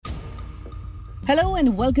Hello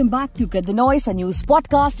and welcome back to Cut the Noise, a news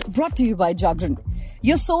podcast brought to you by Jagran,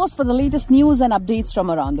 your source for the latest news and updates from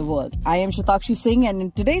around the world. I am Shatakshi Singh, and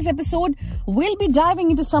in today's episode, we'll be diving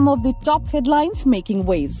into some of the top headlines making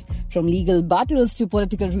waves, from legal battles to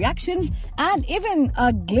political reactions and even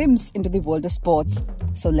a glimpse into the world of sports.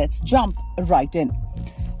 So let's jump right in.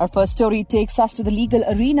 Our first story takes us to the legal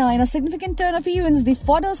arena. In a significant turn of events, the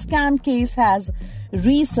Fodder scam case has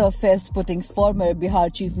resurfaced, putting former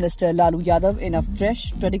Bihar Chief Minister Lalu Yadav in a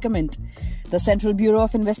fresh predicament. The Central Bureau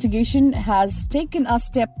of Investigation has taken a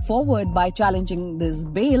step forward by challenging this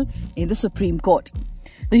bail in the Supreme Court.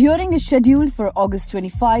 The hearing is scheduled for August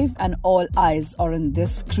 25, and all eyes are on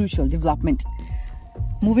this crucial development.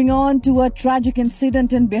 Moving on to a tragic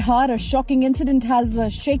incident in Bihar, a shocking incident has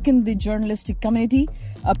shaken the journalistic community.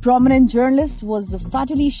 A prominent journalist was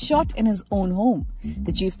fatally shot in his own home.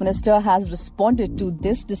 The Chief Minister has responded to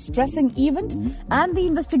this distressing event, and the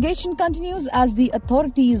investigation continues as the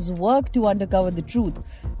authorities work to uncover the truth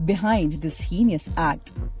behind this heinous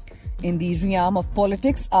act. In the realm of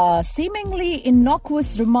politics, a seemingly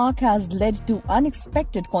innocuous remark has led to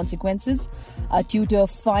unexpected consequences. A tutor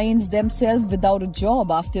finds themselves without a job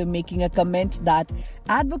after making a comment that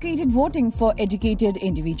advocated voting for educated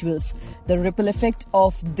individuals. The ripple effect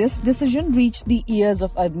of this decision reached the ears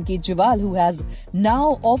of Arvind Kejriwal, who has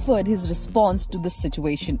now offered his response to this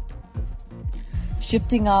situation.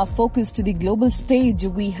 Shifting our focus to the global stage,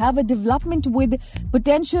 we have a development with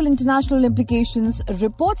potential international implications.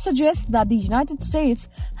 Reports suggest that the United States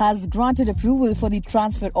has granted approval for the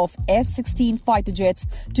transfer of F-16 fighter jets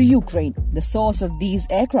to Ukraine, the source of these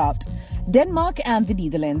aircraft, Denmark and the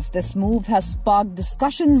Netherlands. This move has sparked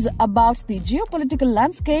discussions about the geopolitical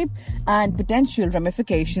landscape and potential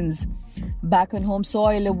ramifications. Back on home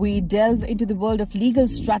soil, we delve into the world of legal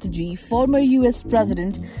strategy. Former US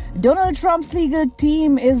President Donald Trump's legal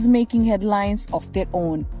team is making headlines of their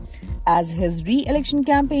own. As his re-election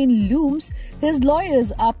campaign looms, his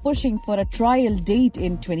lawyers are pushing for a trial date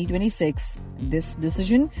in 2026. This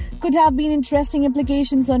decision could have been interesting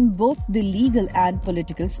implications on both the legal and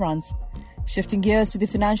political fronts. Shifting gears to the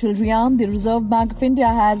financial realm, the Reserve Bank of India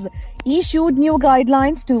has issued new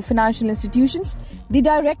guidelines to financial institutions. The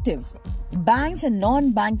directive: banks and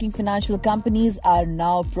non-banking financial companies are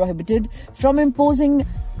now prohibited from imposing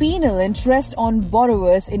penal interest on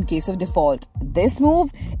borrowers in case of default. This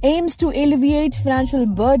move aims to alleviate financial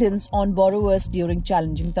burdens on borrowers during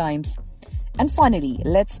challenging times. And finally,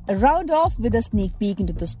 let's round off with a sneak peek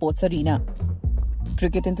into the sports arena.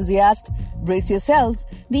 Cricket enthusiasts, brace yourselves.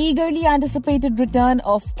 The eagerly anticipated return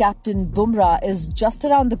of Captain Bumrah is just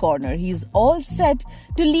around the corner. He's all set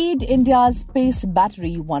to lead India's pace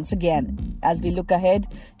battery once again. As we look ahead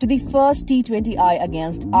to the first T20I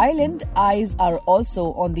against Ireland, eyes are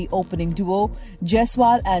also on the opening duo,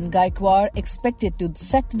 Jaiswal and Gaikwad, expected to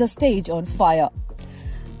set the stage on fire.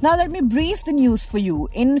 Now let me brief the news for you.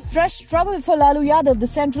 In fresh trouble for Lalu Yadav, the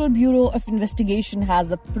Central Bureau of Investigation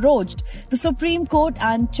has approached the Supreme Court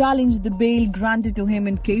and challenged the bail granted to him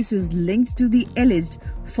in cases linked to the alleged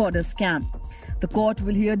Fodder scam. The court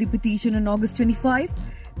will hear the petition on August 25.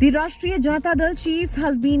 The Rashtriya Janata Dal chief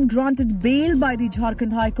has been granted bail by the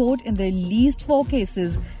Jharkhand High Court in the least 4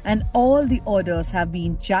 cases, and all the orders have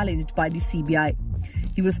been challenged by the CBI.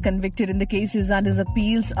 He was convicted in the cases and his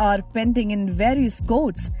appeals are pending in various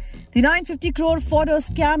courts. The 950 crore Fodder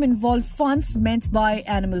scam involved funds meant by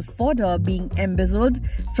animal fodder being embezzled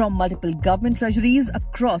from multiple government treasuries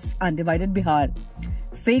across undivided Bihar.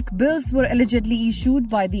 Fake bills were allegedly issued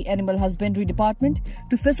by the Animal Husbandry Department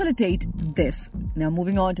to facilitate this. Now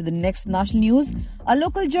moving on to the next national news. A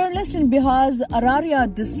local journalist in Bihar's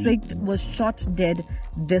Araria district was shot dead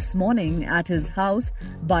this morning at his house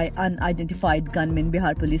by unidentified gunmen,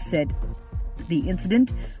 Bihar police said. The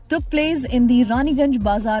incident took place in the Raniganj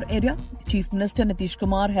Bazar area. Chief Minister Nitish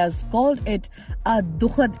Kumar has called it a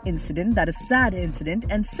dukhad incident, that is sad incident,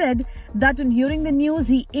 and said that on hearing the news,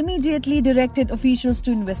 he immediately directed officials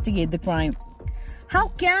to investigate the crime. How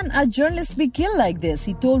can a journalist be killed like this?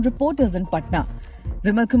 He told reporters in Patna.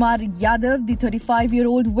 Vimal Kumar Yadav, the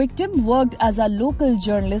 35-year-old victim, worked as a local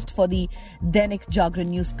journalist for the Dainik Jagran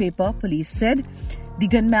newspaper, police said. The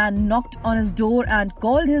gunman knocked on his door and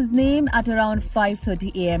called his name at around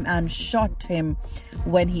 5:30 a.m. and shot him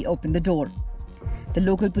when he opened the door. The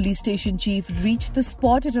local police station chief reached the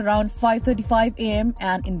spot at around 5:35 a.m.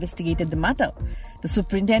 and investigated the matter. The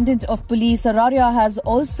superintendent of police Araria has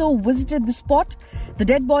also visited the spot. The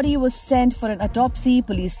dead body was sent for an autopsy,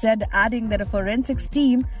 police said, adding that a forensics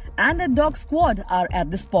team and a dog squad are at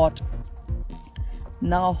the spot.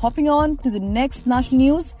 Now, hopping on to the next national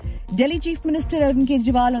news, Delhi Chief Minister Arvind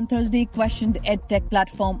Kejriwal on Thursday questioned EdTech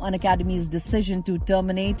platform Unacademy's decision to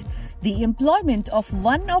terminate the employment of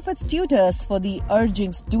one of its tutors for the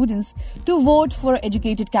urging students to vote for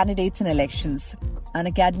educated candidates in elections.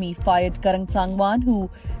 Unacademy fired Karang Sangwan, who,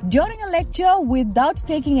 during a lecture without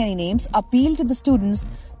taking any names, appealed to the students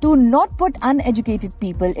to not put uneducated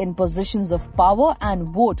people in positions of power and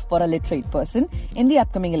vote for a literate person in the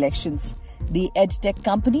upcoming elections. The EdTech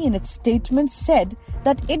company in its statement said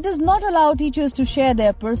that it does not allow teachers to share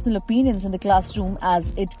their personal opinions in the classroom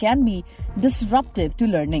as it can be disruptive to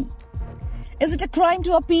learning. Is it a crime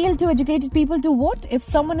to appeal to educated people to vote? If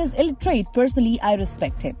someone is illiterate, personally, I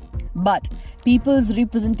respect him. But people's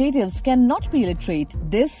representatives cannot be illiterate.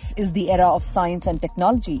 This is the era of science and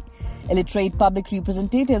technology. Illiterate public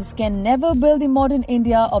representatives can never build the modern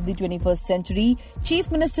India of the 21st century,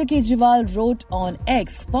 Chief Minister Kejriwal wrote on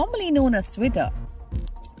X, formerly known as Twitter.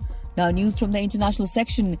 Now, news from the international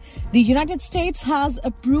section. The United States has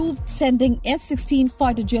approved sending F-16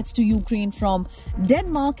 fighter jets to Ukraine from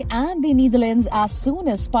Denmark and the Netherlands as soon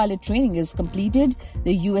as pilot training is completed,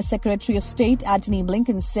 the U.S. Secretary of State Antony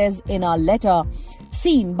Blinken says in a letter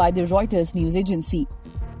seen by the Reuters news agency.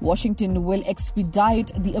 Washington will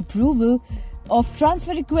expedite the approval of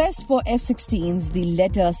transfer requests for F-16s. The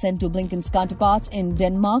letter sent to Blinken's counterparts in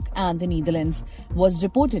Denmark and the Netherlands was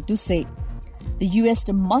reported to say. The US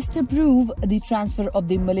must approve the transfer of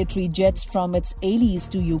the military jets from its allies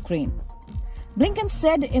to Ukraine. Blinken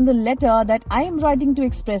said in the letter that I am writing to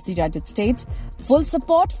express the United States' full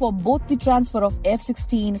support for both the transfer of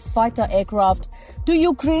F-16 fighter aircraft to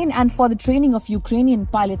Ukraine and for the training of Ukrainian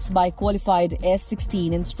pilots by qualified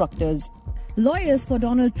F-16 instructors. Lawyers for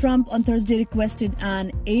Donald Trump on Thursday requested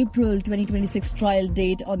an April 2026 trial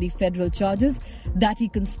date on the federal charges that he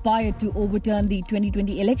conspired to overturn the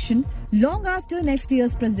 2020 election long after next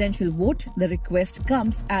year's presidential vote. The request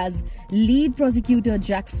comes as lead prosecutor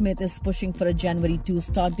Jack Smith is pushing for a January 2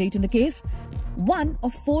 start date in the case, one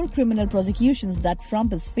of 4 criminal prosecutions that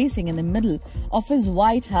Trump is facing in the middle of his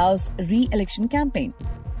White House re-election campaign.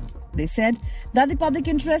 They said that the public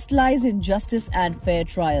interest lies in justice and fair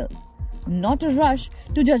trial, not a rush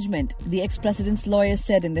to judgment, the ex-president's lawyers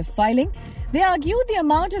said in their filing. They argued the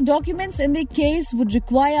amount of documents in the case would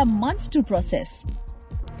require months to process.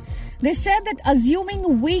 They said that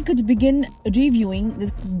assuming we could begin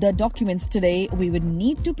reviewing the documents today, we would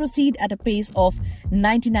need to proceed at a pace of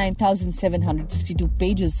 99,762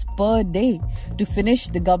 pages per day to finish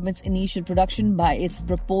the government's initial production by its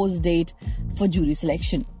proposed date for jury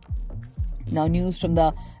selection. Now, news from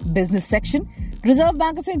the business section. Reserve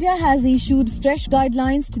Bank of India has issued fresh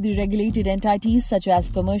guidelines to the regulated entities such as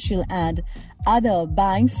commercial and other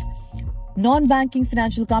banks, non-banking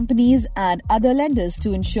financial companies and other lenders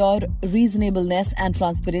to ensure reasonableness and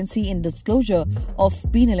transparency in disclosure of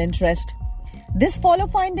penal interest. This follow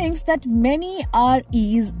findings that many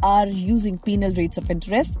REs are using penal rates of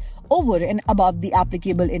interest over and above the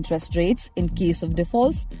applicable interest rates in case of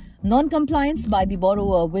defaults, non-compliance by the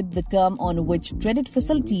borrower with the term on which credit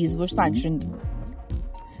facilities were sanctioned.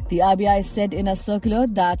 The RBI said in a circular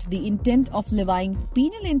that the intent of levying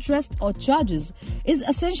penal interest or charges is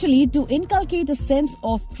essentially to inculcate a sense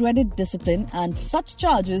of credit discipline, and such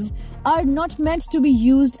charges are not meant to be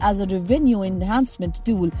used as a revenue enhancement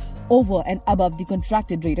tool over and above the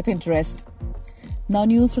contracted rate of interest. Now,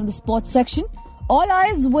 news from the sports section. All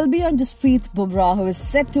eyes will be on Jasprit Bumrah, who is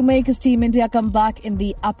set to make his Team India come back in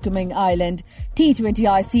the upcoming Ireland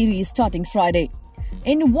T20I series starting Friday,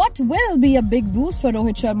 in what will be a big boost for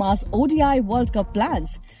Rohit Sharma's ODI World Cup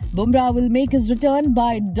plans. Bumrah will make his return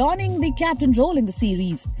by donning the captain role in the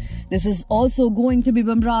series. This is also going to be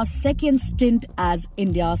Bumrah's second stint as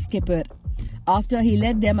India's skipper, after he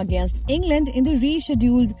led them against England in the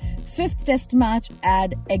rescheduled 5th Test match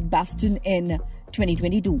at Edgbaston in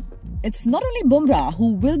 2022. It's not only Bumrah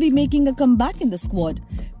who will be making a comeback in the squad.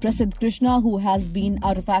 Prasidh Krishna, who has been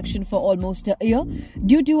out of action for almost a year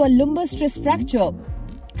due to a lumbar stress fracture,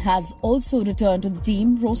 has also returned to the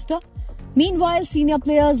team roster. Meanwhile, senior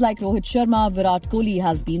players like Rohit Sharma, Virat Kohli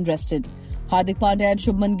has been rested. Hardik Pandya and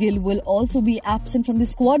Shubman Gill will also be absent from the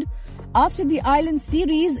squad. After the Ireland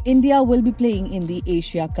series, India will be playing in the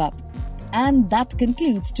Asia Cup. And that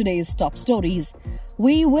concludes today's top stories.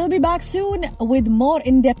 We will be back soon with more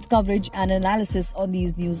in-depth coverage and analysis on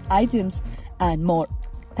these news items and more.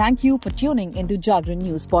 Thank you for tuning into Jagran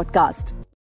News Podcast.